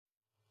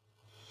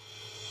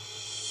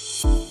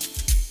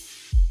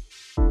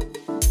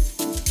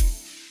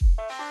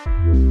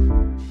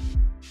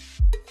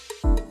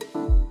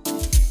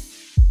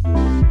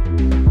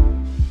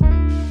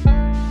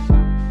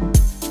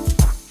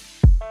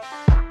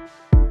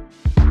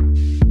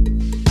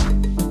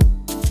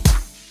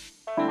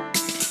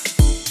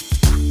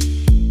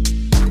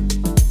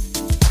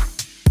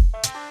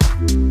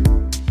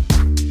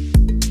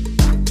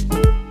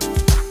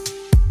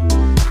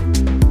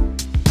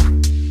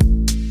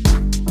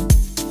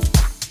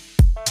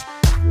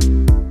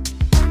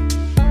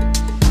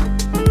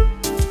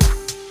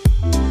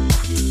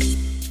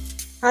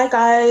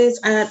guys,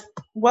 and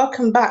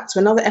welcome back to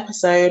another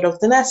episode of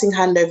The Nursing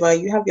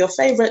Handover. You have your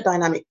favourite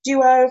dynamic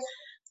duo,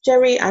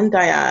 Jerry and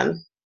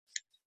Diane.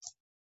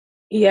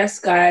 Yes,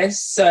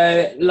 guys.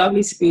 So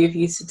lovely to be with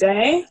you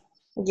today.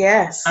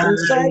 Yes, and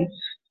sorry,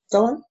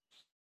 go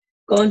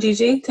on,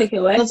 Gigi, take it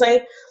away. I'll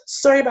say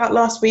sorry about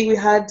last week. We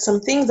had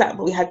some things that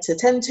we had to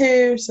attend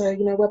to, so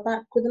we're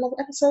back with another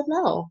episode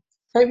now.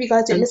 Hope you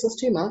guys didn't miss us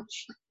too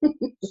much.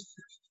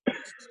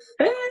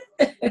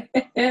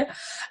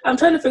 I'm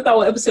trying to figure out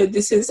what episode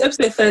this is.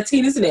 Episode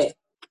 13, isn't it?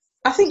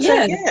 I think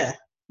so.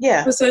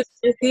 Yeah. Episode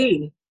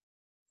 13.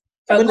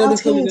 We're now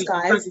teens,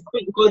 guys.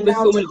 Thank God we're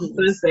filming on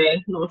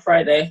Thursday, not on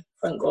Friday.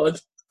 Thank God.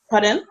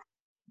 Pardon?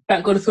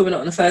 Thank God we're filming it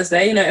on a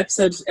Thursday.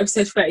 Episode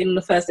 13 on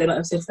the Thursday, not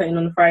episode 13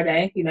 on the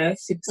Friday.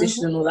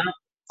 Superstition and all that.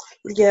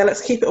 Yeah,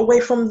 let's keep it away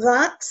from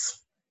that.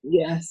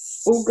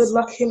 Yes. All good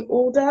luck in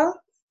order.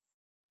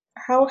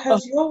 How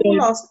has your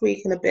last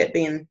week and a bit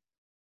been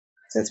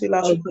since we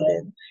last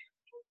recorded?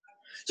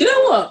 Do you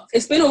know what?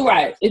 It's been all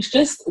right. It's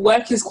just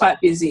work is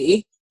quite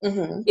busy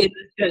in the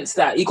sense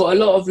that you got a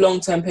lot of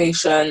long-term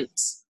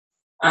patients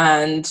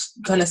and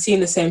kind of seeing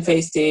the same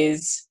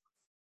faces,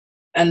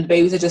 and the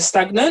babies are just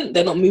stagnant.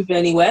 They're not moving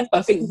anywhere. But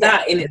I think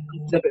that in itself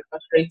is a bit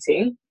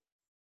frustrating.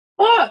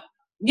 But,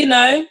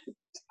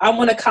 I'm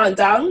on a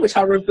countdown, which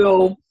I'll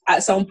reveal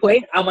at some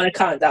point. I'm on a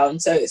countdown,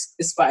 so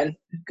it's fine.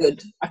 It's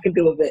good. I can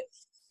deal with it.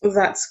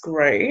 That's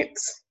great.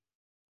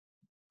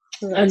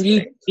 And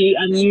you,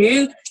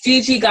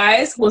 Gigi,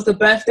 guys, was the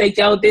birthday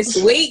girl this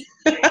week.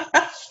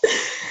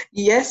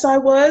 Yes, I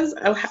was.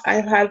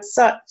 I've had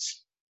such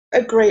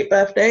a great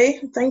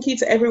birthday. Thank you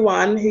to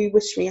everyone who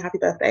wished me a happy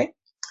birthday.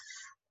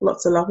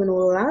 Lots of love and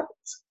all of that.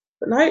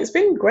 But no, it's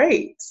been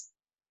great.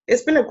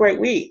 It's been a great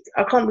week.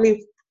 I can't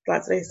believe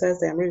today's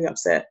Thursday. I'm really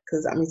upset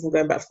because that means I'm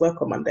going back to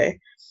work on Monday.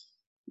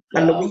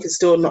 And the week is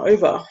still not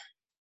over.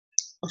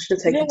 I should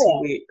have taken 2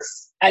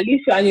 weeks. At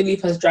least your annual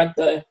leave has dragged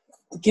though.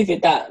 Give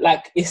it that.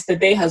 The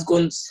day has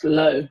gone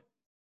slow.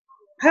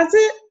 Has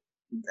it?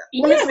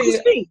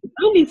 Honestly, it's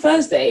only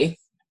Thursday.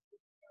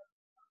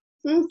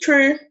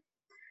 True.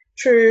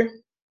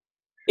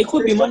 It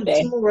could be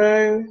Monday.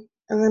 Tomorrow,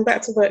 and then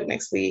back to work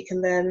next week,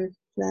 and then,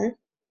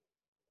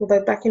 we'll be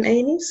back in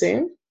A&E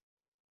soon.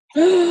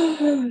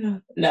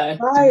 No.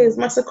 Guys,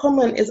 my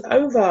secondment is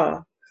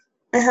over.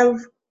 I have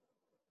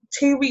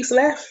 2 weeks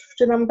left,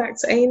 and I'm back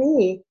to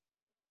A&E.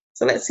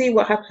 So let's see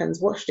what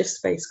happens. Watch this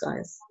space,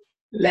 guys.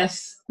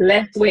 Let's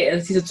wait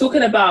and see. So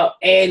talking about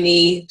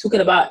A&E,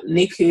 talking about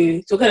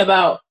NICU, talking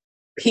about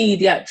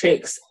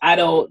pediatrics,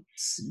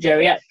 adults,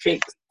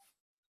 geriatrics,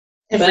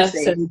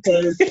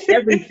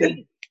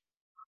 everything.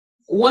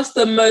 What's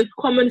the most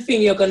common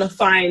thing you're going to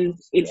find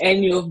in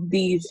any of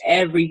these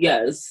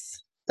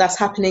areas? That's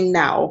happening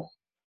now.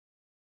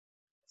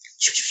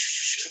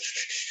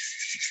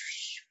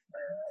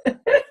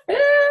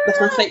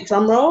 That's my fake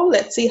drum roll.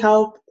 Let's see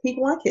how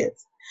people like it.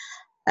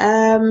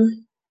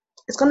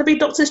 It's going to be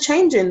doctors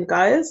changing,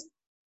 guys.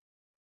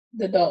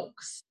 The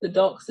docs.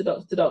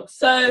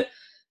 So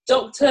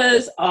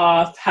doctors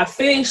have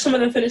finished. Some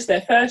of them finished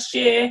their first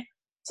year.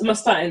 Some are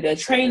starting their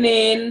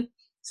training.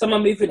 Some are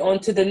moving on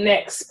to the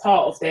next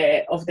part of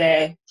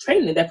their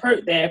training,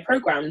 their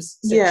programs,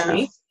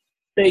 essentially.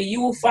 So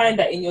you will find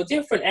that in your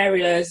different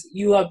areas,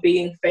 you are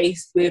being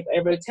faced with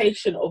a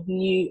rotation of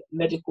new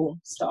medical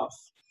staff.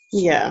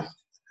 Yeah.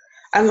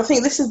 And I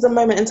think this is the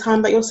moment in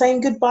time that you're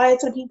saying goodbye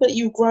to the people that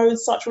you've grown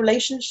such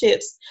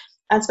relationships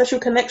and special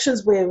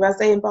connections with as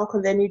they embark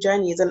on their new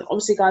journeys. And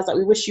obviously, guys,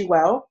 we wish you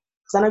well,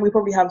 because I know we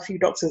probably have a few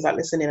doctors that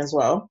listen in as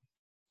well.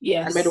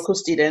 Yes. And medical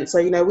students.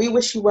 So, we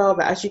wish you well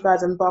that as you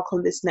guys embark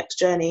on this next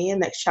journey and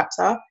next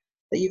chapter,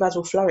 that you guys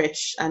will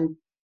flourish and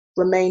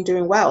remain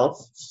doing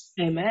well.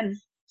 Amen.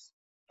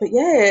 But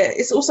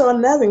it's also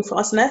unnerving for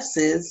us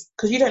nurses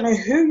because you don't know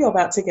who you're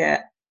about to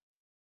get.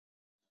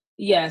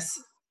 Yes.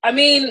 I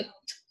mean,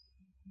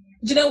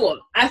 do you know what?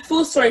 I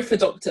feel sorry for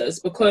doctors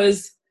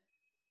because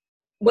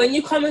when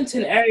you come into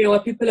an area where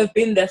people have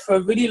been there for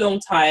a really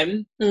long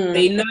time,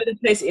 they know the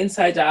place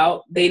inside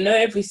out, they know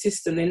every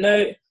system, they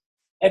know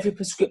every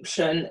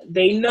prescription,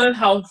 they know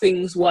how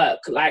things work,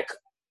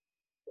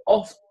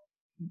 off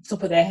the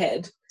top of their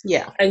head.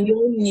 Yeah. And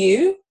you're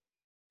new.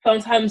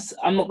 Sometimes,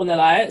 I'm not going to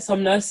lie,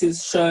 some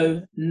nurses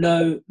show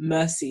no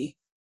mercy.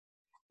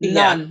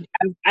 None.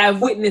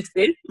 I've witnessed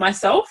it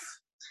myself.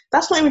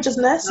 That's not even just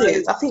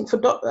nurses. I think for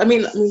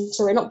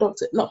mixing up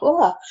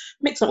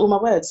all my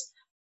words.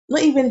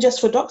 Not even just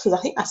for doctors.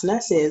 I think that's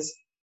nurses.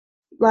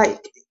 When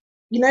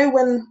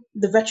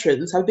the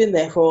veterans have been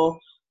there for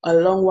a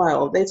long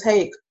while, they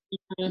take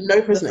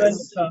no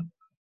prisoners.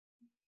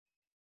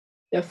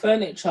 The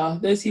furniture.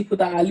 Those people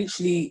that are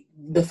literally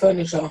the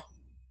furniture.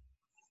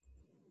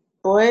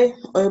 Boy,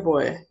 oh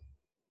boy.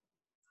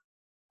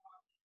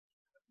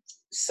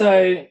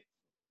 So,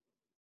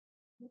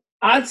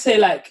 I'd say,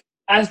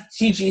 as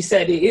Gigi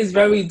said, it is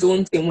very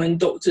daunting when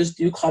doctors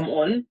do come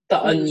on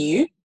that are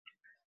new.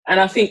 And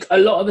I think a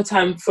lot of the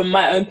time, from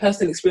my own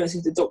personal experience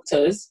with the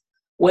doctors,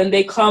 when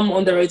they come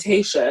on the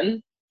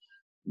rotation,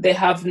 they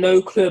have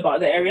no clue about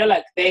the area.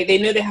 Like they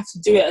know they have to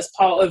do it as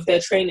part of their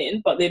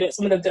training, but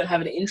some of them don't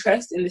have an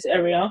interest in this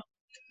area.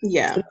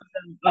 Yeah. Some of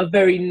them are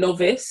very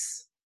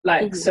novice.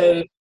 Like,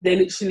 so they're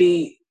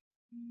literally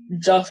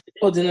just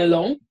plodding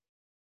along.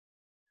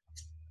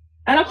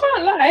 And I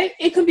can't lie,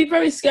 it can be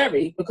very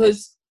scary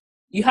because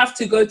you have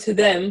to go to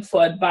them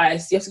for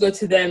advice. You have to go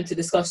to them to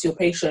discuss your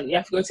patient. You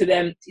have to go to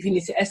them if you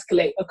need to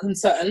escalate a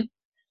concern.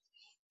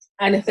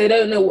 And if they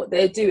don't know what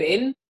they're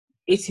doing,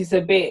 it is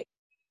a bit,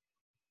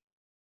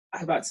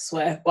 I'm about to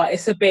swear, but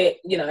it's a bit,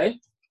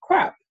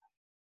 crap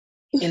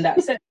in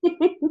that sense.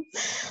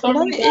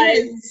 No,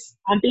 it is.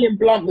 I'm being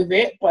blunt with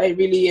it, but it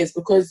really is,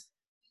 because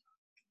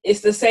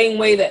it's the same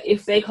way that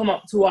if they come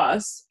up to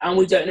us and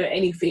we don't know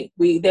anything,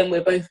 we're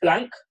both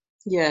blank.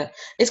 Yeah,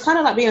 it's kind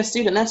of like being a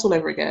student nurse all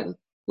over again,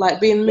 like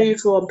being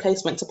moved from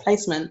placement to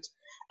placement,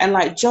 and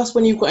like just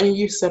when you've gotten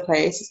used to a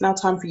place, it's now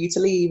time for you to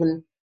leave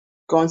and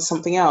go on to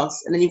something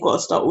else, and then you've got to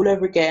start all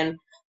over again.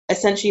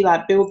 Essentially,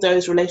 like build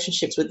those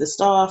relationships with the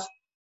staff.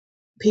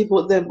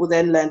 People then will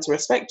then learn to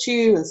respect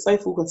you, and so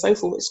forth and so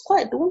forth. It's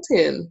quite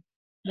daunting.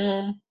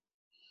 It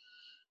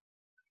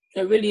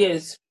really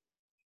is.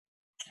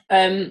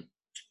 I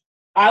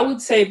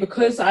would say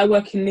because I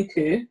work in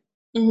NICU,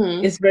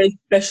 it's very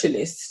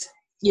specialist.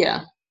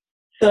 Yeah.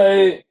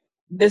 So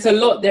there's a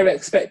lot they're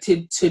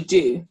expected to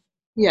do.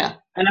 Yeah.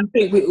 And I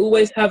think we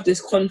always have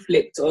this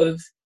conflict of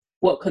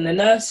what can the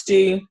nurse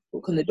do,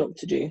 what can the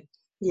doctor do?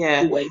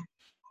 Yeah. Always.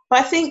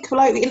 But I think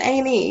like in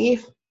A&E,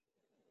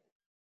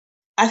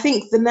 I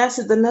think the nurse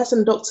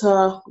and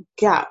doctor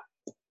gap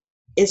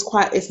is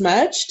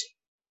merged,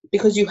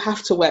 because you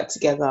have to work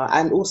together.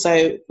 And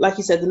also, like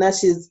you said, the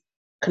nurses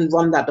can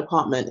run that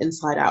department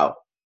inside out.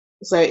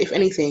 So if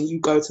anything, you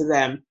go to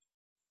them.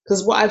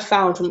 Because what I've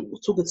found from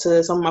talking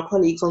to some of my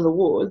colleagues on the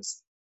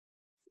wards,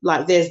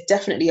 like there's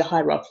definitely a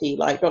hierarchy.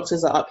 Like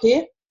doctors are up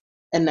here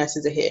and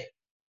nurses are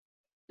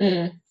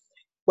here.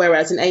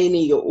 Whereas in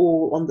A&E, you're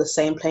all on the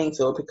same playing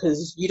field,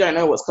 because you don't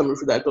know what's coming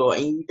through that door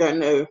and you don't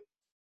know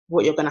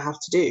what you're going to have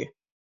to do.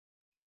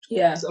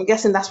 Yeah. So I'm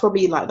guessing that's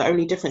probably like the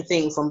only different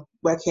thing from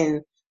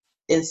working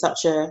in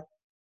such a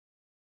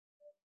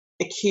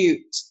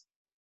acute,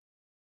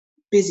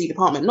 busy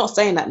department. Not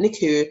saying that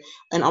NICU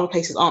and other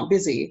places aren't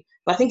busy,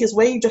 but I think it's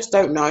where you just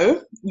don't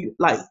know. You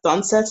like the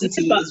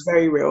uncertainty is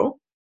very real.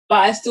 But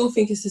I still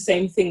think it's the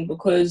same thing,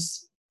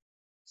 because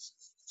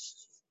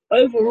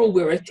overall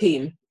we're a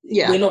team.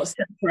 Yeah. We're not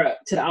separate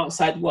to the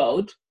outside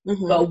world.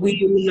 But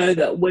we all know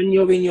that when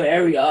you're in your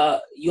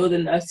area, you're the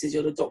nurses,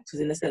 you're the doctors,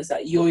 in the sense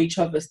that you're each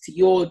other's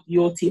your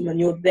team and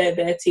you're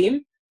their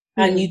team.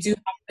 And you do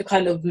have to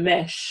kind of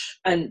mesh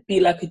and be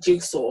like a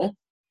jigsaw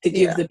to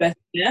give the best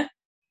care.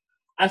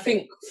 I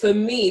think for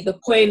me, the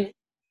point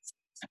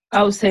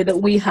I would say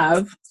that we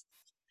have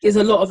is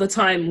a lot of the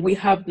time we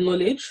have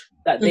knowledge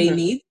that they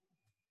need.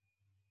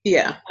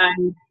 Yeah.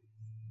 And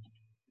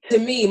to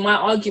me, my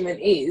argument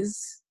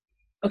is,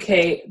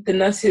 okay, the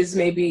nurses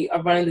maybe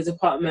are running the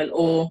department,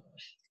 or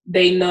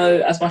they know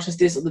as much as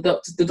this, or the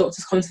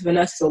doctors come to the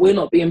nurses, but we're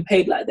not being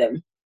paid like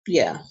them.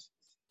 Yeah.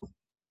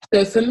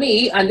 So for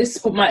me, and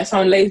this might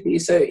sound lazy,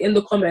 so in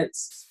the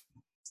comments,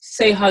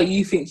 say how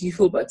you think you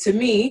feel, but to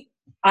me,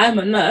 I'm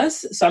a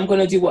nurse, so I'm going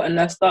to do what a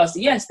nurse does.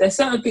 Yes, there's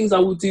certain things I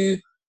will do.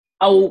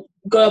 I will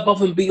go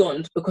above and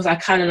beyond because I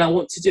can and I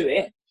want to do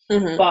it.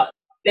 But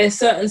there's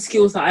certain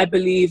skills that I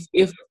believe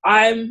if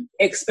I'm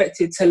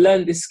expected to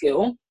learn this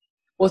skill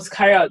or to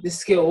carry out this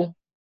skill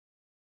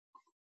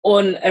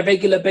on a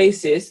regular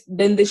basis,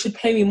 then they should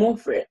pay me more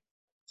for it.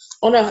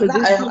 Oh no,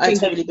 that I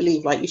totally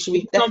believe. Like you should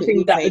be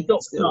definitely something that a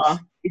doctor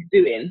is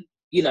doing,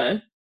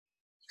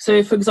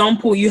 So, for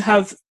example, you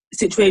have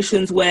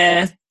situations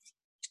where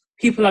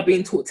people are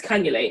being taught to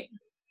cannulate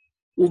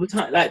all the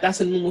time. Like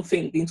that's a normal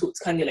thing, being taught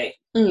to cannulate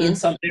in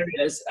some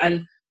areas.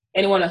 And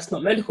anyone that's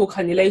not medical,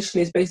 cannulation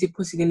is basically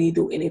putting a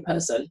needle in a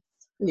person.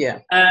 Yeah.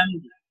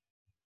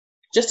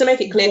 Just to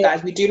make it clear,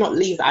 guys, we do not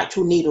leave the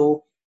actual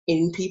needle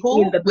in people.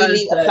 We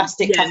leave a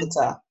plastic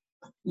catheter.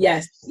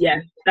 Yes,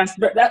 that's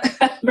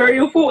very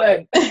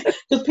important.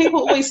 Because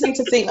people always seem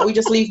to think that we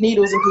just leave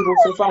needles in people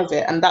in front of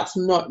it, and that's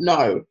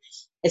no.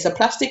 It's a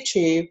plastic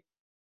tube.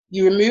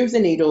 You remove the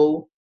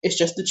needle. It's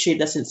just the tube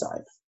that's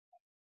inside.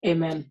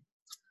 Amen.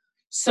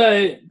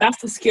 So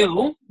that's the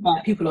skill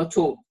that people are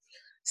taught.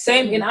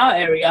 Same in our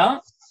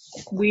area,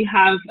 we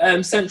have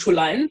central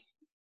line,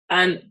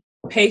 and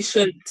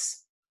patients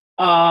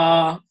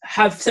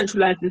have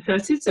central lines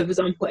inserted. So, for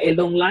example, a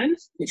long line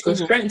which goes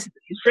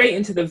straight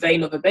into the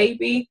vein of a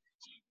baby.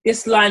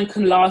 This line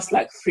can last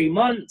like 3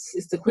 months.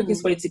 It's the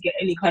quickest way to get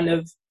any kind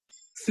of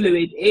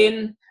fluid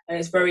in, and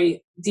it's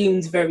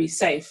deemed very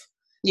safe.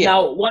 Yeah.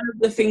 Now, one of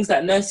the things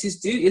that nurses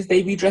do is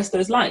they redress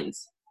those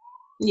lines.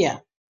 Yeah.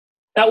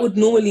 That would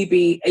normally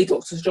be a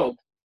doctor's job.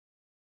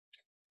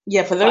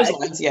 Yeah, for those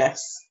lines,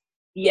 yes.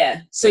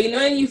 Yeah. So,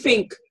 and you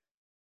think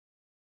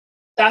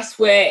that's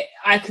where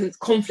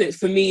conflict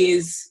for me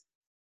is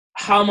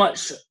how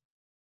much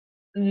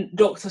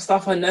doctor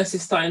staff and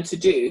nurses starting to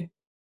do.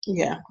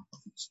 Yeah.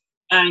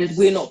 And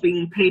we're not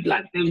being paid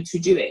like them to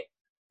do it.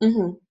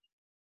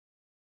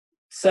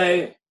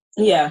 So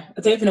yeah,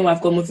 I don't even know where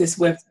I've gone with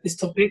this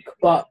topic,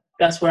 but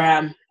that's where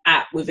I'm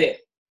at with it.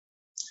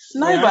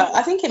 No, but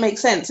I think it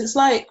makes sense. It's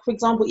like, for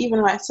example,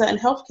 even like certain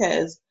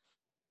healthcares,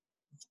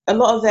 a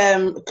lot of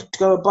them could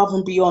go above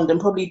and beyond and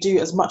probably do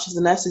as much as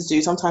the nurses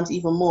do, sometimes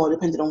even more,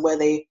 depending on where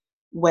they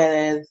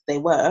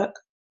work.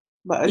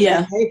 But only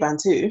getting paid band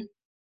too.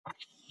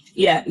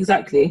 Yeah,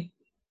 exactly.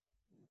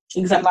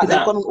 And like they've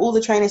got all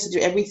the trainers to do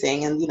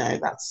everything, and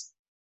that's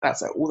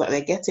all that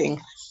they're getting.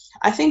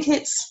 I think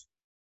it's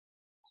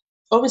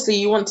obviously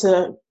you want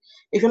to.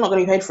 If you're not going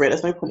to be paid for it,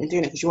 there's no point in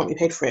doing it because you won't be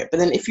paid for it. But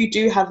then if you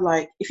do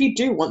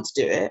want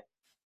to do it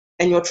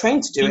and you're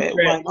trained to do it,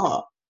 why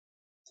not?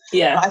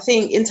 Yeah. But I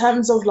think in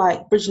terms of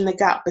like bridging the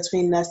gap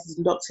between nurses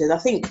and doctors, I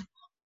think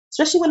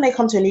especially when they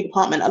come to a new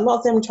department, a lot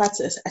of them try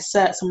to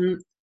assert some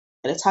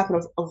type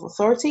of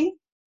authority.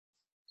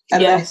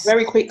 And then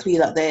very quickly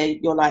that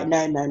you're like, no,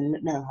 honey,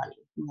 no.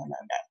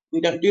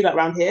 We don't do that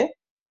around here.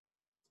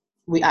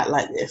 We act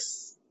like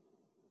this.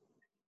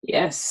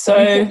 Yes. So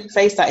you probably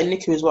faced that in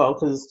NICU as well,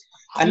 because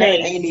I know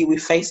in A&E we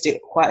faced it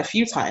quite a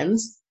few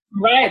times.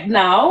 Right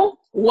now,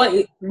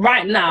 there's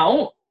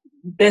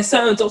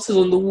certain doctors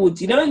on the ward.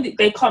 You know,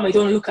 they come, they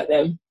don't look at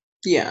them.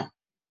 Yeah.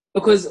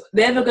 Because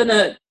they're never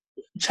gonna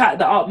chat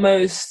the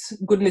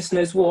utmost goodness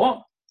knows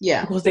what.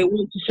 Yeah. Because they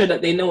want to show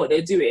that they know what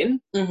they're doing.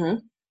 Mm-hmm.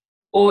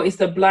 Or it's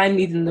the blind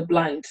leading the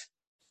blind.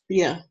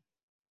 Yeah.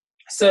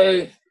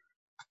 So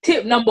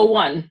tip number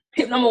one,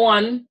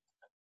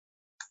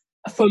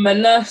 from a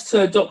nurse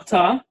to a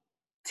doctor,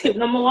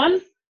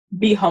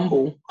 be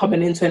humble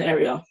coming into an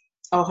area.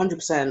 Oh,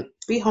 100%.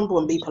 Be humble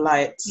and be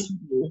polite.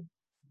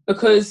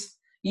 Because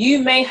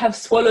you may have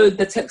swallowed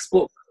the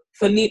textbook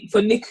for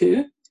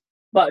NICU,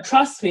 but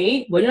trust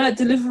me, when you're at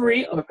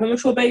delivery of a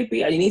premature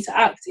baby and you need to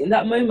act in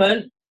that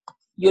moment,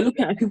 you're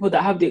looking at people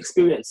that have the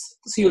experience.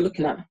 That's who you're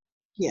looking at.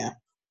 Yeah.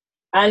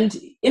 And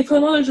if you're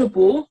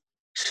knowledgeable,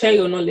 share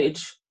your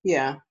knowledge.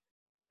 Yeah.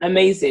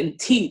 Amazing.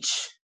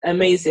 Teach.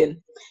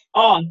 Amazing.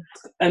 Ask.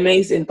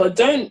 Amazing. But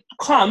don't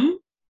come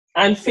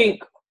and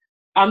think,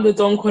 I'm the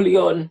Don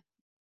Corleone,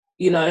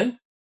 100%.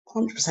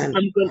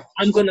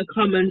 I'm gonna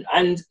come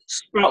and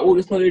sprout all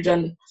this knowledge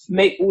and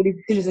make all these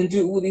decisions and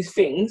do all these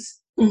things,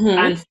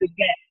 and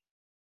forget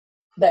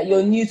that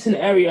you're new to an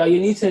area,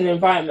 you're new to an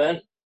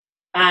environment,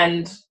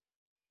 and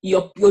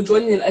you're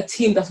joining a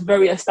team that's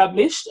very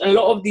established. And a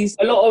lot of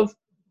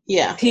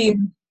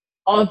teams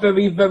are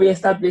very, very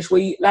established,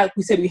 where like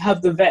we said, we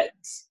have the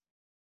vets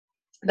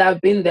that have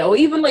been there, or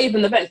even not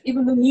even the vets,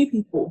 even the new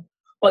people,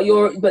 but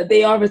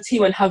they are a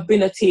team and have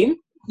been a team.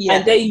 Yeah.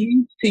 And they're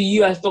used to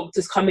you as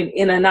doctors coming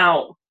in and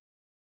out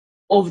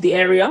of the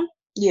area.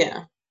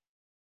 Yeah.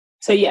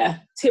 So yeah,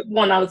 tip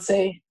one, I would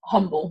say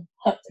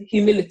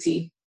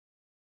humility.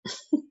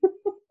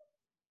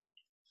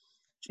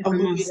 I'm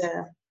with you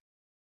there.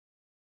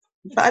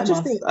 But I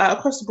just think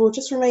across the board,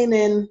 just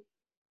remaining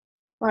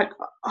like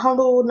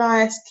humble,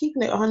 nice,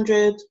 keeping it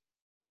 100.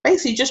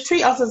 Basically, just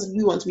treat us as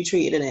we want to be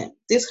treated in it.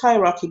 This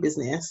hierarchy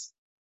business,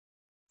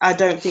 I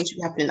don't think should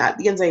be happening. At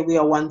the end of the day, we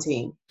are one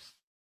team.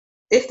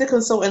 If the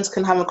consultants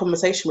can have a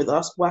conversation with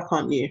us, why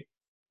can't you?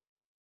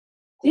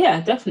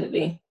 Yeah,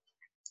 definitely.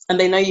 And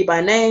they know you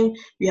by name,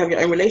 you have your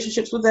own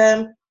relationships with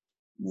them.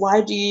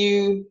 Why do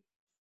you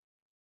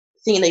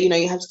think that,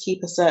 you have to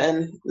keep a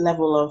certain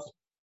level of,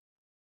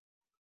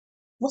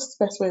 what's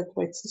the best way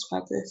to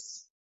describe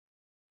this?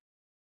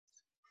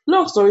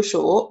 Long story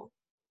short,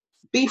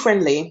 be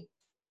friendly,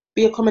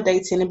 be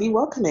accommodating, and be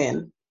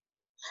welcoming.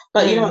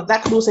 But,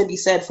 that could also be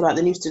said for like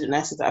the new student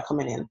nurses that are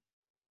coming in.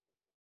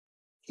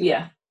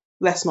 Yeah.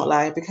 Let's not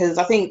lie, because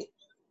I think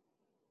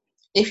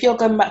if you're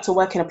going back to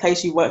work in a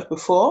place you worked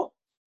before,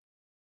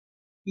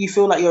 you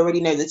feel like you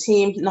already know the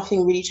team,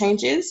 nothing really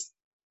changes.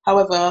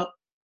 However,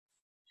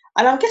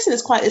 and I'm guessing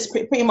it's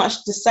pretty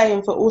much the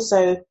same for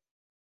also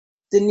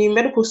the new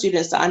medical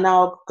students that are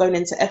now going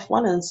into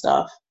F1 and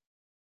stuff.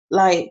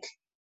 Like,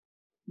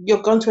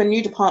 you're going to a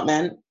new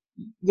department,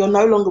 you're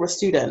no longer a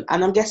student.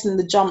 And I'm guessing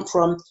the jump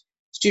from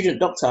student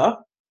doctor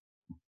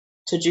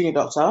to junior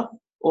doctor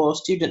or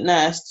student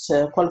nurse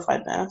to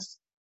qualified nurse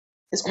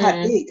is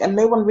quite big, and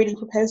no one really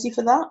prepares you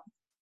for that.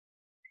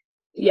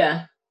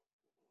 Yeah.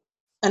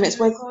 And it's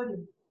where...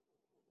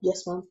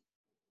 Yes, ma'am.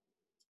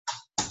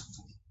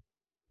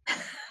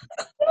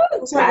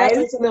 So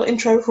that's a little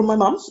intro from my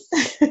mum.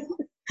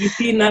 You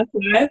see, Nurse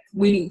Life,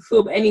 we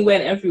film anywhere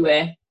and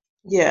everywhere.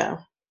 Yeah.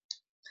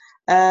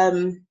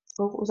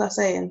 What was I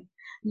saying?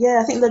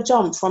 Yeah, I think the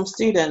jump from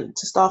student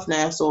to staff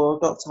nurse or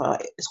doctor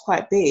is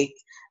quite big,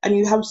 and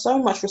you have so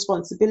much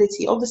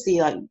responsibility. Obviously,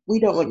 like, we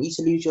don't want you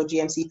to lose your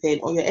GMC pin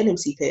or your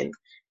NMC pin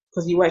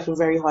because you worked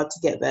very hard to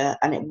get there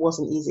and it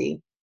wasn't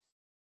easy.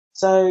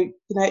 So,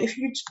 if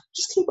you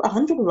just keep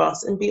 100 with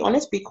us and be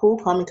honest, be cool,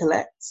 calm and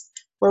collect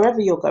wherever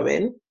you're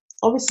going.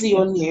 Obviously,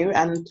 you're new,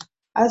 and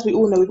as we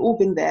all know, we've all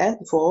been there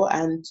before.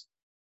 And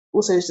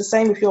also, it's the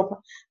same if you're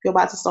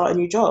about to start a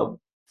new job.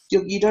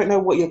 You don't know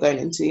what you're going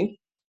into.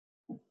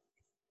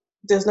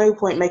 There's no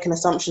point making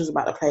assumptions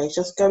about the place.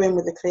 Just go in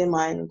with a clear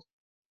mind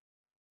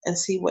and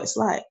see what it's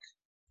like.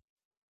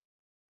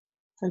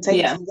 and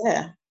take it from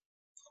there.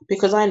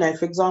 Because I know,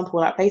 for example,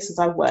 like places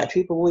I've worked,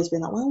 people have always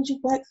been like, why would you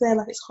work there?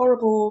 Like, it's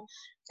horrible,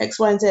 X,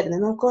 Y, and Z. And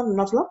then I've gone and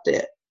I've loved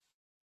it.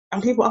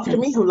 And people after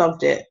me have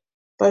loved it,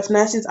 both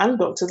nurses and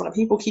doctors. Like,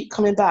 people keep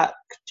coming back,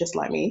 just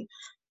like me,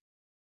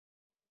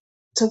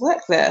 to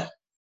work there.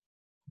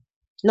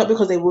 Not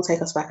because they will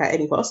take us back at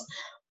any cost,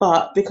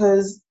 but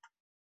because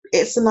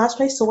it's a nice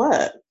place to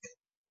work.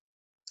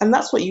 And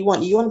that's what you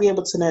want. You want to be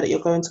able to know that you're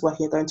going to work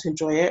and you're going to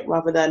enjoy it,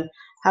 rather than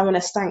having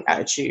a stank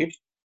attitude,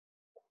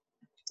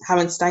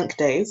 having stank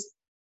days,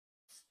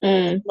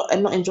 and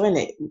not enjoying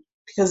it.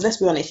 Because let's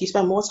be honest, you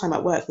spend more time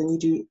at work than you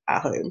do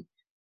at home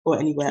or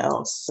anywhere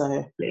else.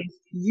 So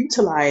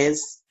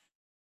utilize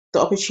the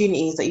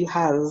opportunities that you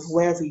have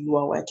wherever you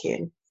are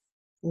working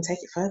and take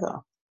it further.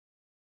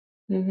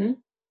 Mm-hmm.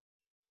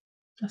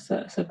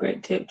 That's a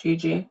great tip,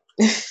 Gigi.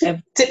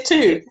 Tip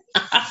 2.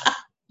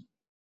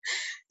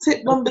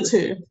 Tip number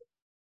 2.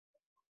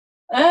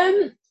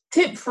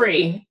 Tip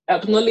 3,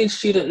 acknowledge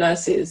student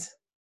nurses.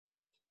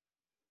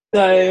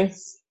 So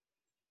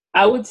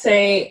I would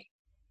say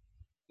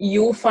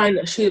you'll find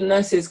that student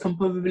nurses can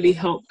probably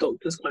help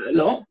doctors quite a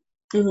lot.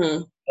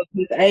 Mm-hmm.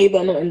 Because A,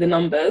 they're not in the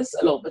numbers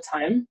a lot of the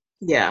time.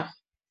 Yeah.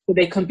 So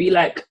they can be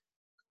like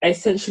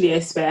essentially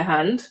a spare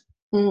hand.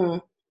 Mm-hmm.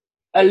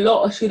 A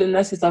lot of student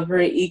nurses are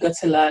very eager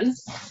to learn.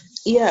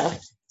 Yeah.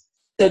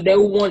 So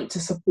they'll want to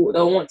support,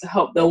 they'll want to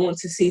help, they'll want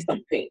to see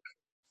something.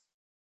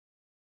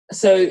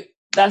 So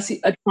that's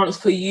a chance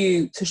for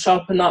you to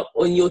sharpen up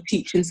on your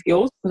teaching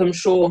skills, because I'm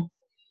sure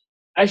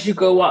as you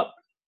go up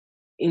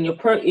in your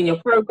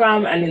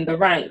program and in the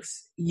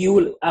ranks, you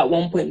will at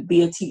one point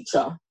be a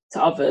teacher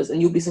to others,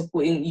 and you'll be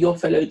supporting your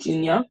fellow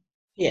junior.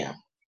 Yeah.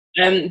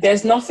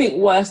 There's nothing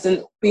worse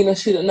than being a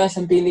student nurse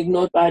and being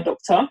ignored by a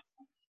doctor.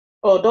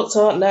 Or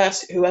doctor,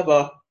 nurse,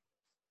 whoever.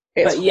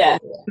 But yeah,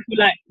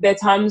 like there are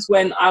times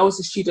when I was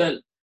a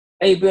student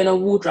and you'd be in a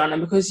ward round,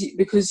 and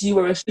because you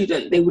were a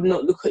student, they would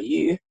not look at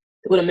you,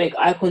 they wouldn't make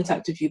eye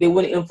contact with you, they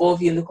wouldn't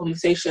involve you in the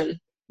conversation,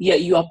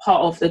 yet you are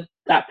part of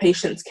that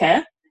patient's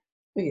care.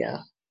 Yeah.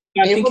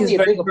 I think it's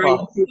very, very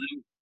important.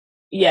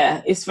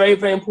 Yeah, it's very,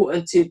 very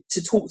important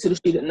to talk to the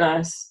student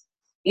nurse,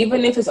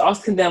 even if it's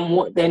asking them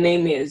what their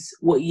name is,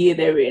 what year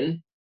they're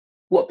in,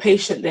 what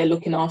patient they're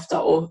looking after,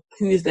 or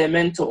who is their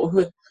mentor, or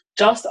who.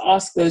 Just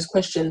ask those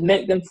questions,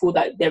 make them feel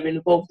that they're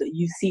involved, that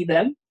you see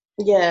them.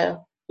 Yeah.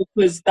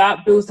 Because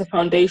that builds the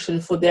foundation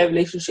for their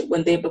relationship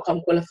when they become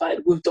qualified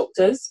with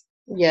doctors.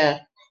 Yeah,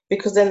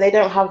 because then they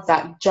don't have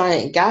that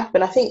giant gap.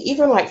 And I think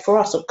even like for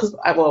us, because,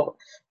 well,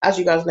 as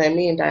you guys know,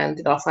 me and Diane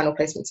did our final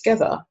placement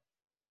together.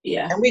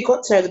 Yeah. And we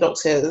got to know the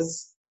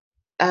doctors,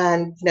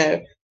 and, you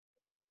know,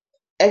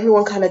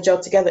 everyone kind of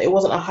gelled together. It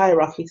wasn't a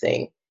hierarchy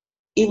thing,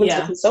 even to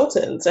the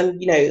consultants. And,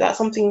 you know, that's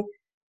something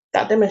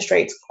that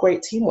demonstrates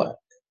great teamwork.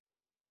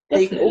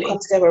 That you can all come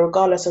together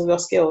regardless of your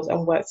skills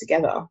and work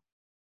together,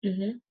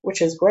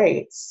 which is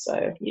great.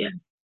 So,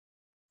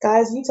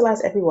 guys,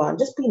 utilize everyone.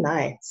 Just be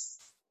nice.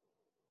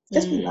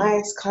 Just be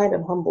nice, kind,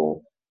 and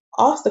humble.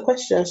 Ask the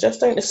questions. Just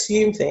don't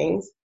assume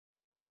things,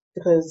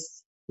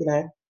 because, you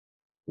know,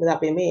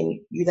 without being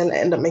mean, you then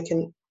end up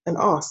making an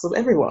ass of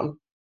everyone.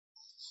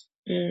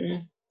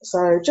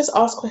 So just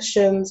ask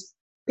questions.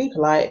 Be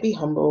polite. Be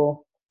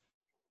humble.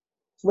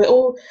 We're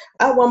all,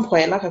 at one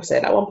point, like I've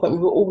said, at one point we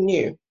were all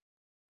new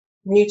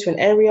to an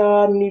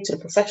area, new to the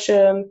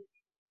profession,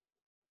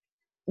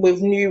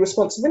 with new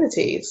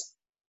responsibilities.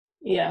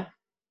 Yeah.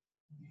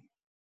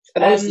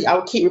 And honestly,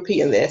 I'll keep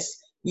repeating this.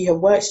 You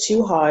have worked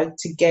too hard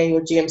to gain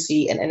your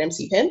GMC and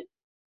NMC pin.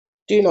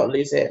 Do not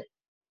lose it.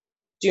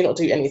 Do not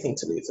do anything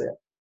to lose it.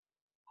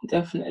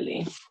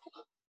 Definitely.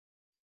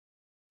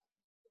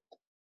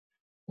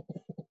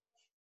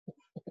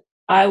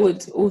 I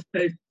would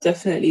also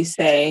definitely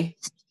say,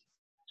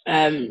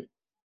 you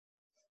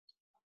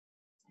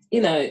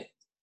know,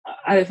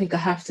 I don't think I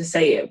have to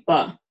say it,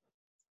 but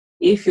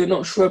if you're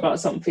not sure about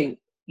something,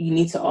 you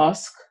need to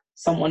ask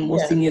someone more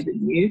senior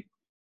than you.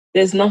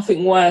 There's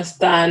nothing worse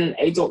than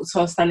a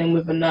doctor standing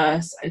with a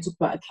nurse and talk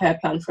about a care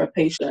plan for a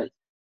patient,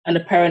 and the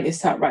parent is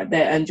sat right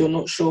there and you're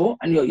not sure,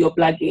 and you're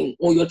blagging,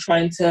 or you're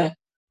trying to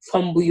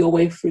fumble your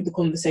way through the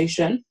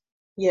conversation.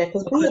 Yeah,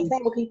 because we are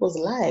playing with people's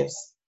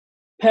lives.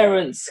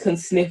 Parents can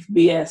sniff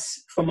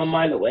BS from a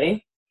mile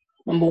away,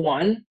 number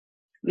one.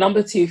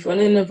 Number two, if you're in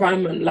an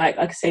environment like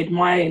I said,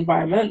 my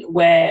environment,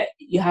 where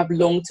you have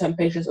long-term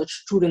patients or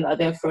children that are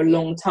there for a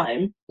long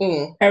time,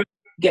 parents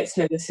get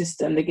to know the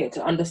system, they get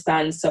to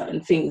understand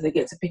certain things, they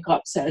get to pick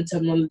up certain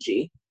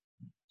terminology.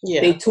 Yeah.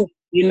 They talk,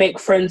 you make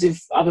friends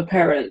with other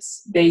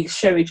parents, they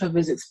share each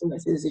other's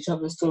experiences, each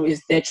other's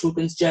stories, their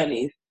children's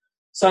journeys.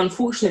 So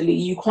unfortunately,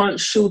 you can't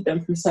shield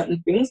them from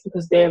certain things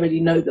because they already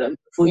know them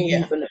before you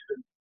even know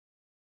them.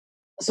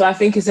 So I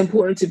think it's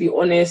important to be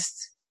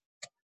honest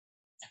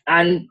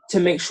and to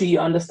make sure you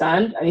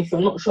understand. And if you're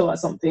not sure about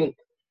something,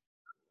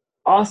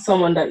 ask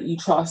someone that you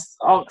trust,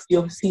 ask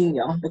your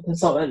senior, the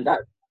consultant that,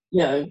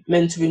 you know,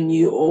 mentoring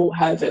you or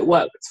however it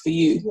worked for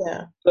you.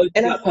 Go to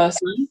that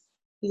person.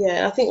 Yeah,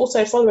 and I think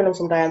also following on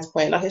from Diane's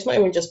point, like it's not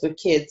even just with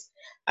kids.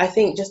 I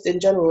think just in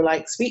general,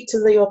 like speak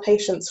to your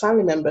patient's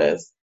family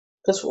members,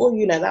 because for all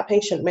you know, that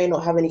patient may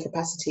not have any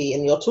capacity,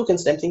 and you're talking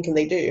to them thinking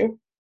they do,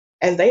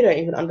 and they don't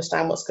even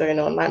understand what's going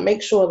on. Like,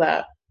 make sure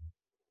that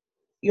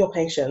your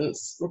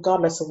patients,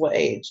 regardless of what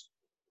age,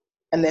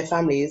 and their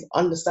families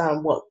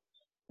understand what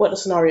the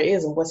scenario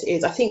is and what it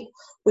is. I think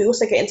we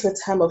also get into a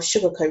term of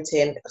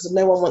sugarcoating because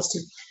no one wants to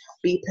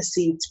be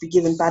perceived to be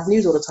given bad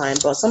news all the time,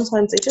 but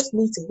sometimes they just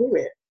need to hear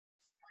it.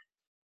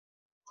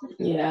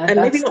 Yeah,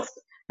 And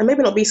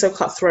maybe not be so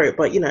cutthroat,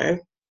 but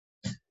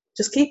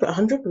just keep it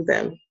 100 with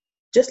them.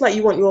 Just like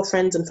you want your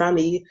friends and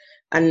family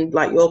and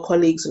like your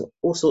colleagues and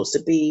all sorts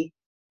to be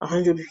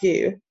 100 with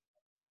you,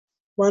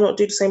 why not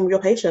do the same with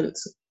your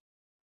patients?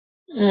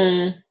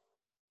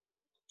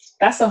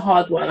 That's a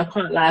hard one. I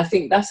can't lie. I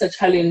think that's a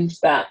challenge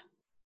that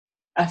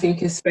I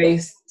think is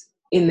faced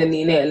in the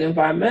neonatal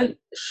environment,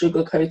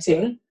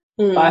 sugarcoating.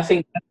 But I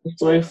think that's a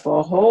story for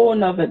a whole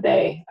another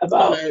day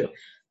about. Oh, no.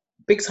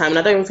 Big time. And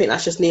I don't even think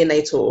that's just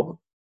neonatal.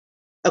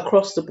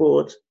 Across the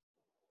board.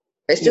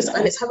 It's just,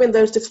 and it's having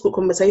those difficult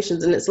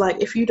conversations. And it's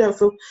like, if you don't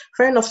feel,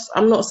 fair enough,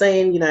 I'm not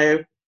saying,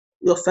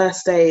 your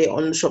first day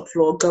on the shop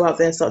floor, go out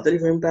there and start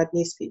delivering bad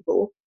news to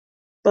people.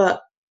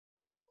 But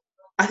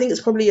I think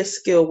it's probably a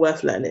skill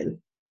worth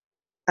learning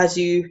as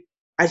you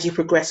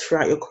progress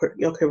throughout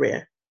your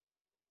career.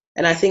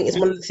 And I think it's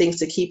one of the things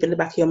to keep in the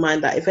back of your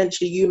mind that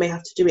eventually you may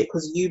have to do it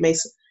because you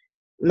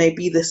may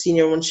be the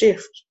senior on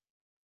shift,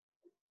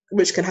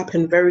 which can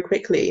happen very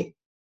quickly.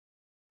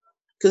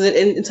 Because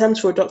in terms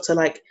for a doctor,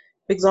 like,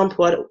 for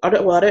example, I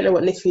don't know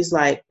what NICU's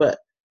like, but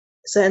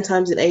certain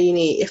times in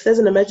A&E, if there's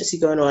an emergency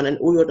going on and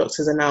all your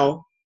doctors are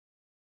now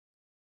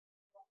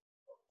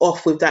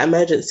off with that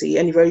emergency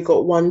and you've only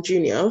got one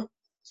junior,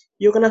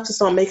 you're going to have to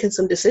start making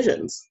some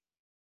decisions.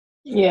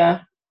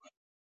 Yeah.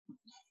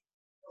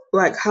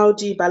 Like, how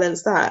do you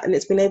balance that? And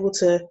it's been able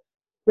to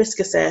risk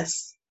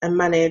assess and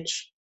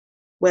manage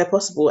where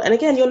possible. And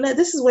again,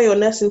 this is where your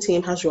nursing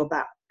team has your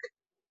back,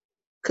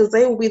 because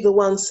they will be the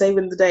ones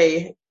saving the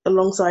day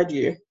alongside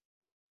you.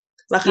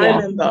 Like, I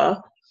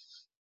remember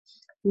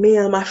me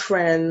and my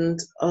friend,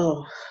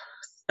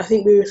 I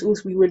think we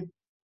were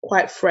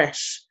quite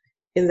fresh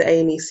in the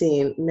A&E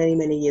scene many,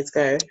 many years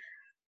ago.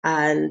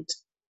 And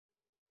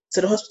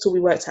so the hospital we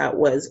worked at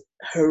was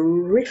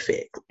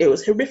horrific. It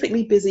was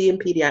horrifically busy in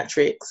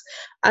pediatrics.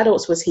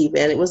 Adults was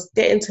heaving. It was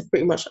getting to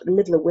pretty much the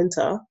middle of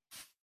winter.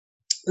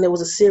 And there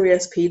was a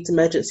serious peds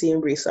emergency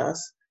in resus.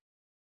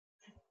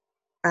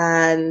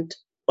 And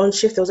on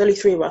shift, there was only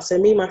 3 of us. So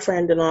me, my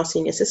friend, and our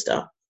senior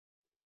sister.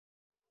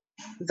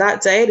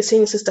 That day, the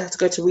senior sister had to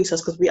go to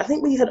resus because I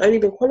think we had only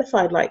been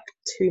qualified like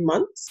 2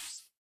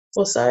 months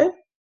or so.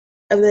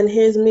 And then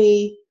here's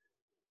me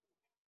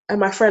and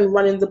my friend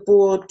running the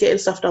board, getting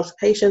stuff done for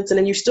patients. And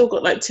then you've still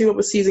got like 2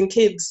 other seasoned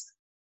kids.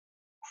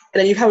 And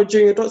then you have a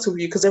junior doctor with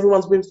you because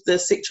everyone's with the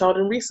sick child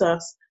in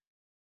resus.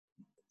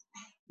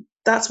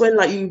 That's when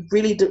like you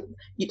really do.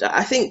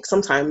 I think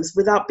sometimes,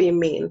 without being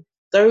mean,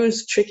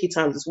 those tricky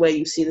times is where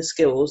you see the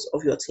skills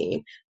of your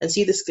team and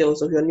see the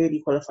skills of your newly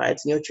qualified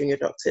and your junior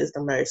doctors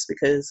the most,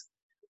 because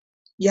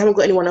you haven't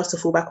got anyone else to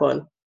fall back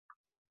on.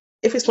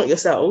 If it's not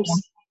yourselves,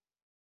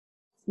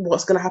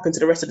 what's going to happen to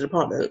the rest of the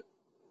department?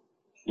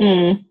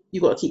 You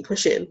got to keep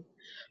pushing.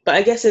 But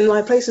I guess in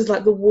like places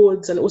like the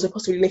wards and also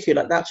possibly NICU,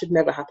 like that should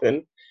never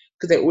happen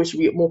because there always should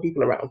be more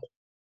people around.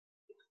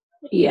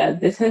 Yeah,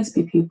 there tends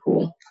to be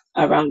people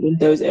around in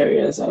those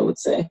areas, I would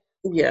say.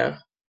 Yeah.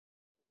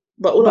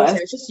 But all I'm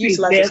saying is just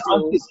utilize your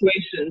skills. There are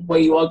situations where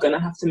you are going to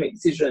have to make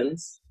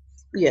decisions.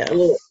 Yeah.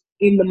 Or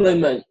in the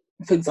moment,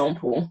 for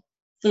example.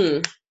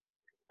 And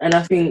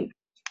I think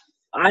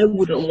I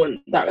wouldn't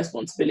want that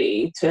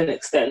responsibility to an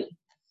extent.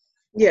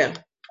 Yeah.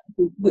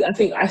 I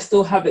think I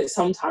still have it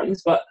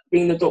sometimes, but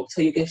being the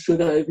doctor, you guess you're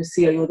the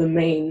overseer, you're the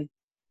main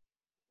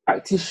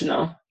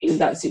practitioner in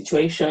that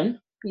situation.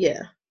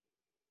 Yeah.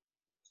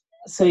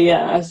 So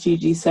yeah, as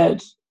Gigi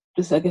said,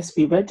 just I guess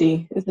be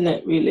ready, isn't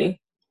it, really?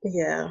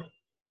 Yeah.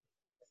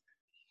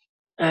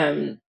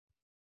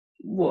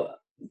 What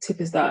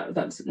tip is that?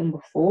 That's tip number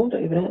 4.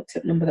 Don't even know what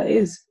tip number that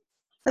is.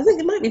 I think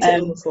it might be tip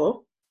number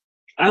 4.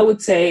 I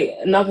would say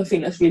another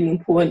thing that's really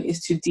important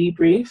is to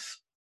debrief.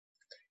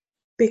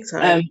 Big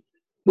time.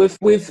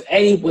 With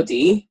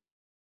anybody,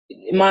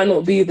 it might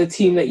not be the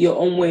team that you're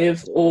on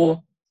with,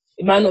 or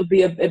it might not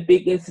be a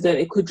big incident.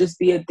 It could just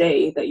be a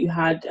day that you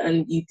had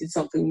and you did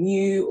something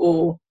new,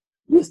 or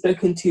you were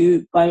spoken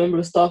to by a member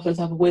of staff in a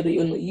type of way that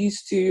you're not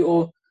used to,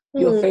 or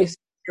you're faced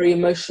with a very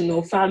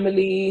emotional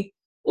family,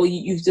 or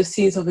you've just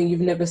seen something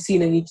you've never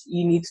seen and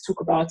you need to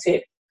talk about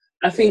it.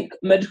 I think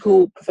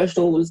medical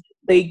professionals,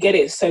 they get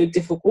it so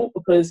difficult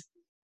because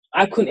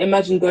I couldn't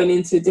imagine going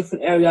into a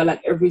different area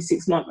like every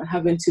 6 months and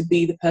having to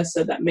be the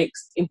person that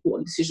makes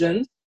important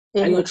decisions.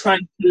 And you're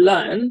trying to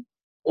learn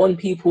on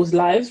people's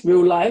lives,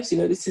 real lives.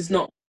 This is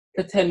not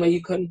pretend where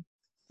you can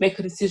make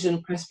a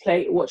decision, press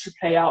play, watch it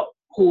play out,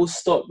 pause,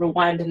 stop,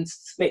 rewind, and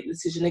make the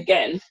decision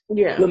again.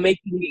 Yeah. You're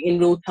making it in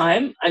real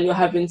time, and you're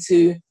having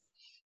to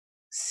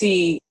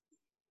see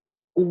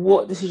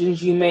what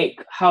decisions you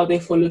make, how they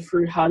follow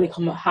through, how they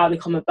come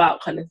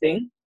about, kind of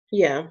thing.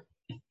 Yeah.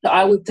 So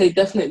I would say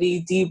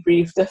definitely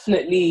debrief,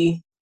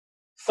 definitely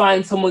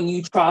find someone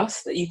you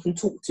trust that you can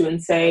talk to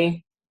and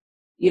say,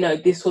 you know,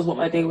 this was what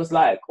my day was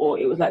like, or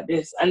it was like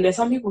this. And there's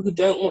some people who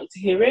don't want to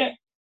hear it,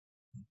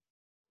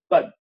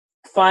 but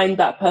find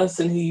that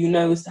person who you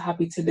know is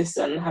happy to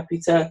listen, happy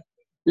to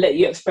let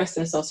you express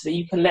themselves so that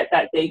you can let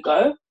that day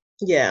go.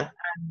 Yeah.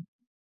 And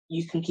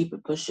you can keep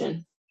it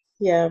pushing.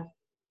 Yeah.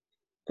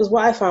 Because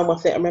what I found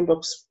with it, I remember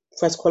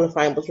first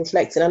qualifying, was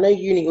reflecting. I know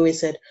uni always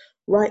said,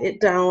 write it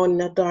down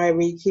in a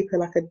diary, keep it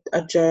like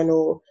a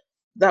journal.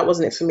 That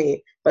wasn't it for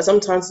me. But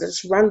sometimes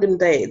just random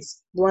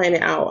days, writing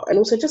it out, and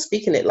also just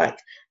speaking it. Like,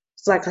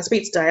 it's like I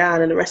speak to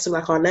Diane and the rest of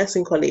like our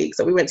nursing colleagues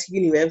that we went to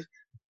uni with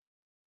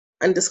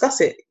and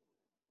discuss it.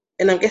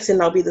 And I'm guessing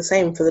that'll be the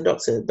same for the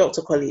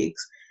doctor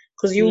colleagues,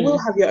 because you will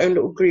have your own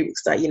little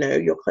groups that, you know,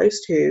 you're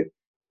close to.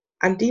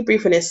 And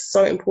debriefing is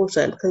so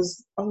important,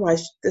 because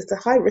otherwise there's a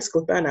high risk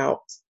of burnout.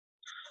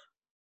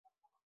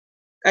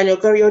 And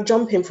you're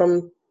jumping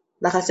from,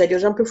 like I said, you're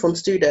jumping from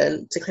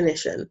student to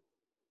clinician.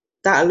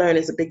 That alone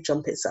is a big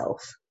jump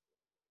itself.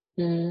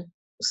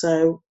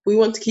 So we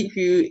want to keep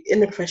you in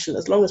the profession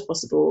as long as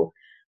possible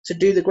to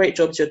do the great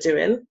jobs you're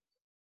doing.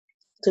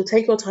 So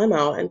take your time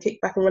out and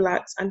kick back and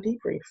relax and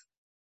debrief.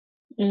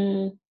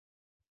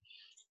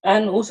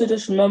 And also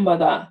just remember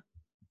that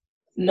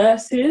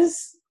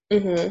nurses,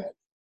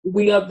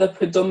 we are the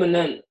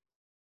predominant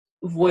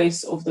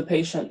voice of the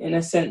patient, in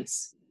a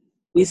sense.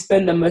 We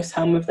spend the most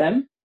time with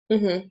them.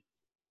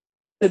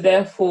 So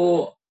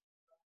therefore,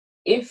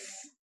 if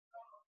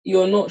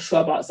you're not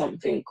sure about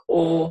something,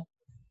 or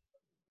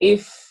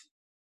if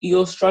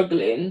you're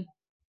struggling,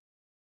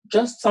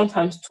 just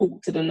sometimes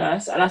talk to the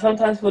nurse. And I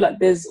sometimes feel like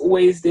there's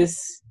always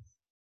this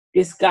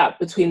gap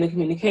between the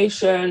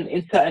communication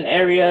in certain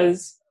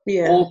areas,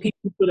 or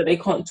people feel that they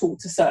can't talk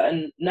to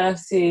certain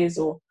nurses,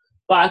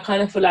 but I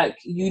kind of feel like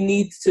you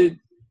need to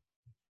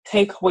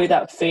take away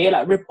that fear,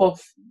 like rip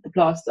off the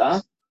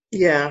plaster,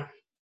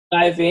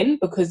 dive in,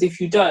 because if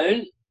you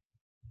don't,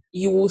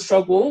 you will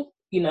struggle,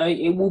 you know,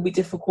 it will be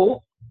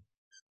difficult.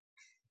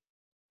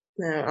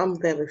 No, I'm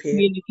there with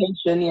you.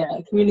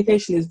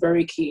 Communication is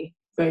very key,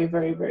 very,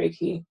 very, very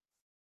key.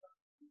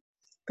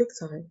 Big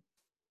time.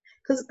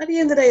 Because at the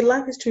end of the day,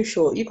 life is too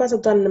short. You guys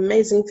have done an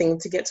amazing thing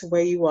to get to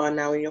where you are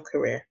now in your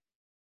career.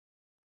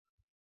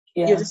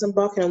 You're just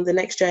embarking on the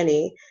next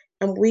journey,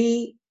 and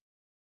we,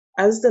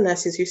 as the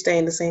nurses who stay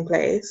in the same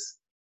place,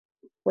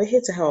 we're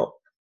here to help.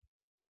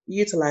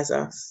 Utilize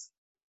us.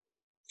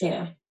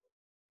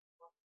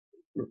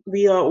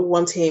 We are all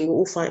one team. We're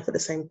all fighting for the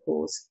same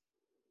cause.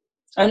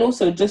 And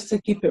also, just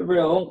to keep it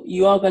real,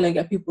 you are going to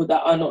get people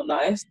that are not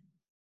nice.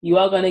 You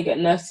are going to get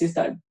nurses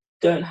that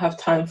don't have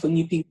time for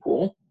new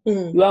people.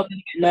 You are going to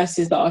get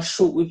nurses that are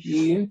short with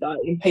you, that are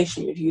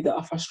impatient with you, that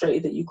are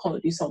frustrated that you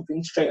can't do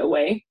something straight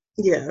away.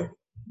 Yeah.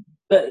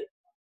 But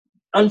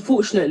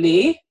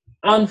unfortunately,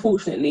 that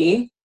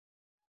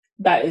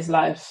is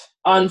life.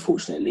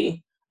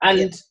 Unfortunately. And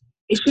it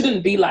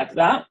shouldn't be like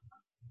that,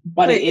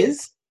 but it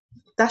is.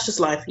 That's just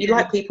life. You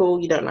like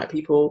people, you don't like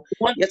people.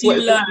 Once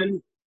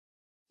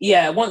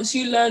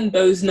you learn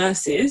those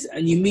nurses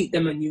and you meet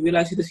them and you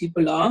realize who those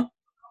people are,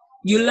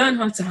 you learn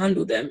how to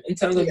handle them, in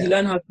terms of you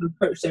learn how to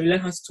approach them, you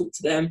learn how to talk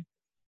to them,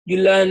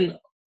 you learn.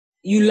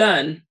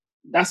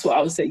 That's what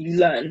I would say. You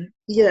learn.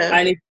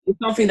 And it's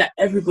something that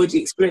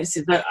everybody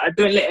experiences. I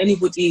don't let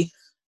anybody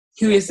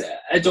who is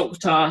a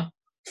doctor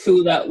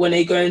feel that when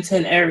they go into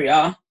an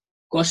area,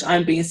 gosh,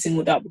 I'm being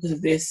singled out because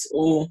of this,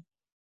 or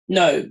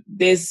no,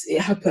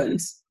 it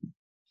happens.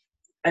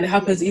 And it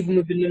happens even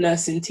within the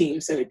nursing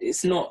team. So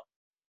it's not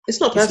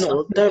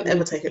personal. Don't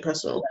ever take it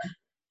personal.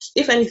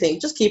 If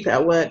anything, just keep it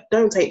at work.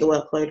 Don't take the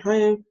workload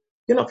home.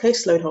 You're not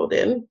caseload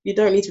holding. You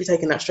don't need to be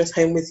taking that stress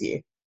home with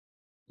you.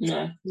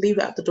 No. Leave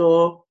it at the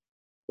door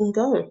and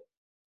go.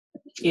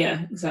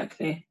 Yeah,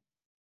 exactly.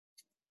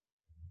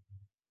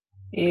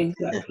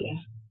 Exactly. Yeah.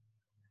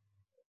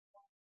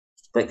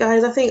 But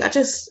guys, I think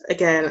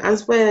again,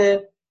 as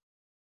we're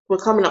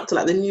coming up to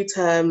like the new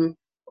term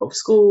of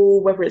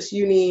school, whether it's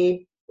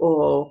uni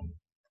or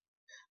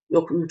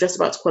you're just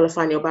about to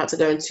qualify and you're about to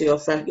go into your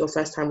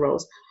first time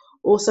roles,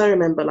 also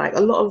remember, like, a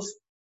lot of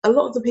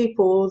the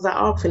people that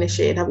are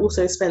finishing have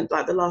also spent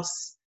like the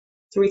last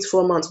 3 to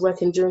 4 months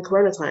working during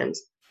Corona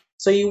times.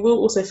 So you will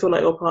also feel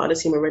like you're part of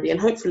the team already. And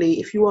hopefully,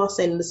 if you are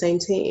staying in the same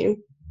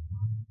team,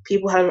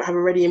 people have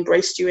already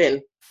embraced you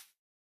in.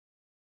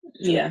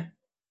 Yeah.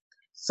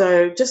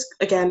 So just,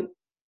 again,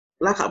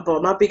 like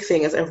my big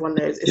thing, as everyone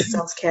knows, is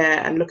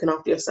self-care and looking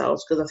after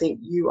yourselves, because I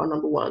think you are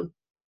number one.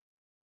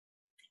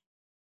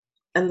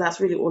 And that's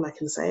really all I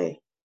can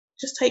say.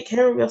 Just take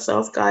care of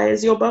yourself,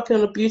 guys. You're embarking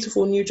on a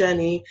beautiful new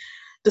journey.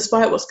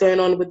 Despite what's going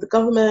on with the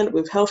government,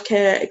 with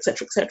healthcare,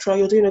 etc.,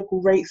 you're doing a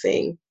great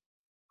thing.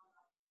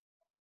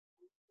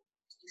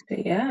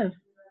 Yeah,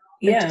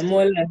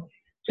 more or less.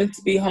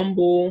 Just be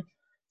humble,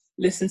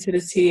 listen to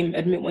the team,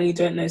 admit when you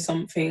don't know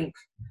something,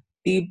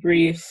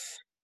 debrief,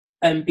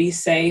 and be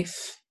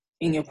safe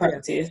in your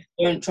practice.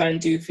 Don't try and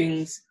do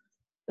things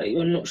that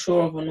you're not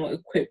sure of or not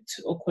equipped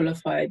or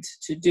qualified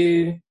to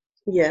do.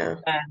 Yeah.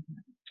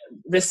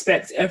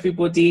 Respect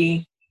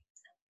everybody,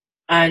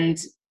 and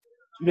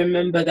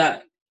remember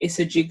that it's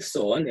a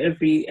jigsaw, and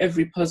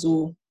every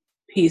puzzle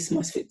piece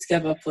must fit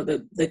together for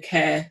the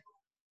care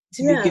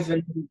to be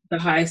given the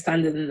highest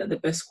standard and at the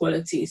best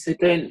quality. So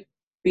don't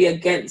be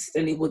against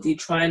anybody.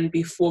 Try and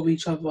be for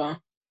each other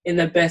in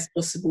the best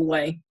possible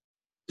way.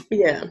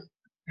 Yeah.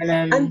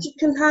 And you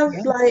can have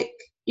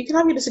you can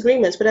have your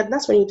disagreements, but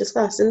that's when you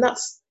discuss, and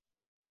that's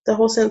the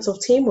whole sense of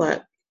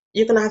teamwork.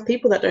 You're going to have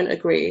people that don't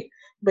agree,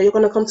 but you're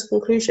going to come to a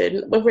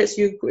conclusion, whether it's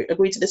you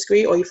agree to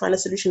disagree or you find a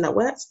solution that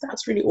works.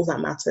 That's really all that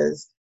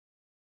matters.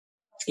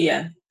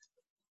 Yeah,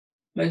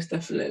 most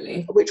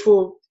definitely. Which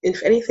will,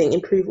 if anything,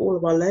 improve all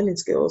of our learning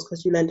skills,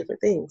 because you learn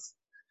different things.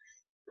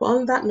 But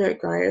on that note,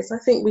 guys, I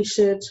think we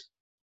should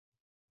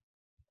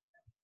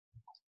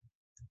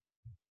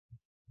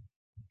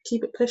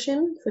keep it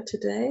pushing for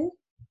today.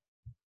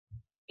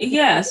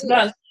 Yes,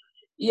 that's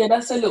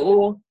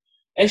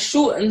a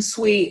short and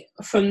sweet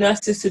from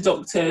nurses to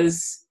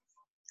doctors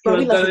who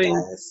are going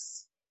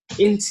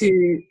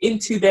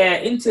into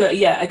their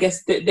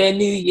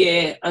new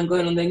year and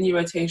going on their new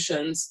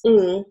rotations.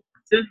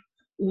 Just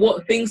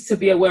what things to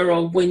be aware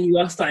of when you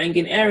are starting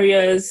in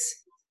areas,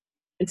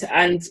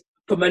 and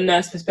from a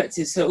nurse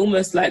perspective. So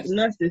almost like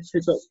nurses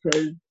to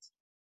doctors,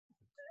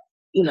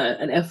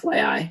 an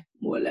FYI,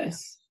 more or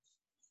less.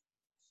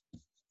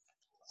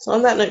 So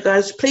on that note,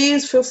 guys,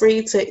 please feel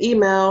free to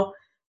email,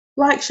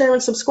 like, share,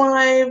 and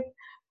subscribe.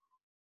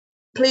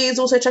 Please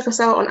also check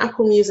us out on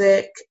Apple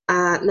Music.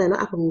 No,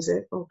 not Apple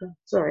Music. Oh,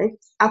 sorry.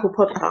 Apple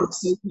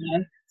Podcasts.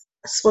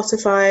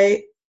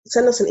 Spotify.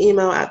 Send us an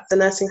email at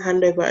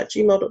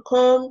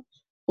thenursinghandover@gmail.com.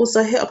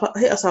 Also,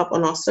 hit us up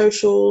on our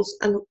socials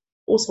and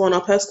also on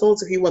our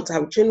personals if you want to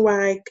have a chin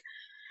wag.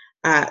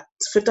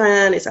 For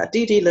Diane, it's at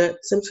DD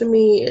Looks, and for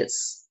me,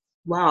 it's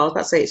I was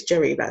about to say it's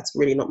Jerry. That's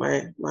really not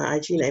my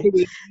IG name.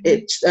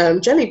 It's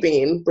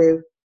Jellybean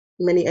with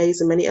many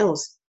A's and many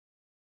L's.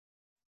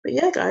 But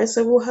yeah, guys,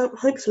 so we'll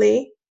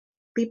hopefully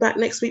be back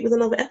next week with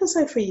another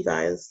episode for you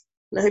guys.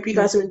 And I hope you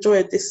guys have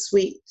enjoyed this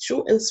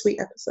short and sweet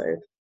episode.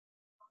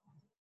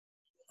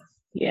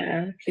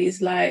 Yeah,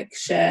 please like,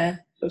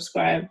 share,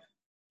 subscribe.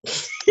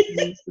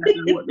 like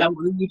what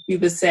the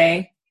YouTubers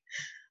say.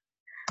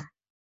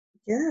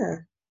 Yeah.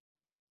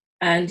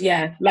 And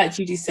yeah, like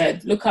Judy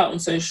said, look out on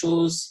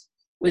socials.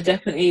 We're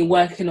definitely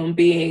working on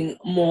being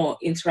more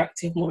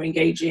interactive, more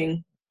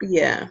engaging.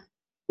 Yeah.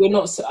 We're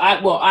not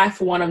I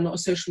for one, I'm not a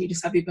social media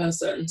savvy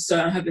person, so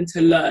I'm having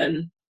to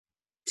learn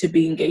to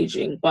be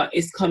engaging, but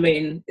it's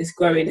coming, it's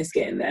growing, it's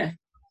getting there.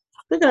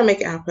 We're gonna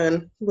make it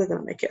happen.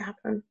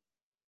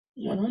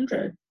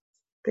 100.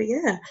 But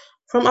yeah,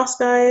 from us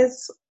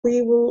guys,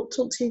 we will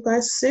talk to you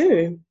guys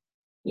soon.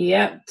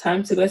 Yep,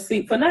 time to go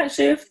sleep for night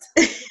shift.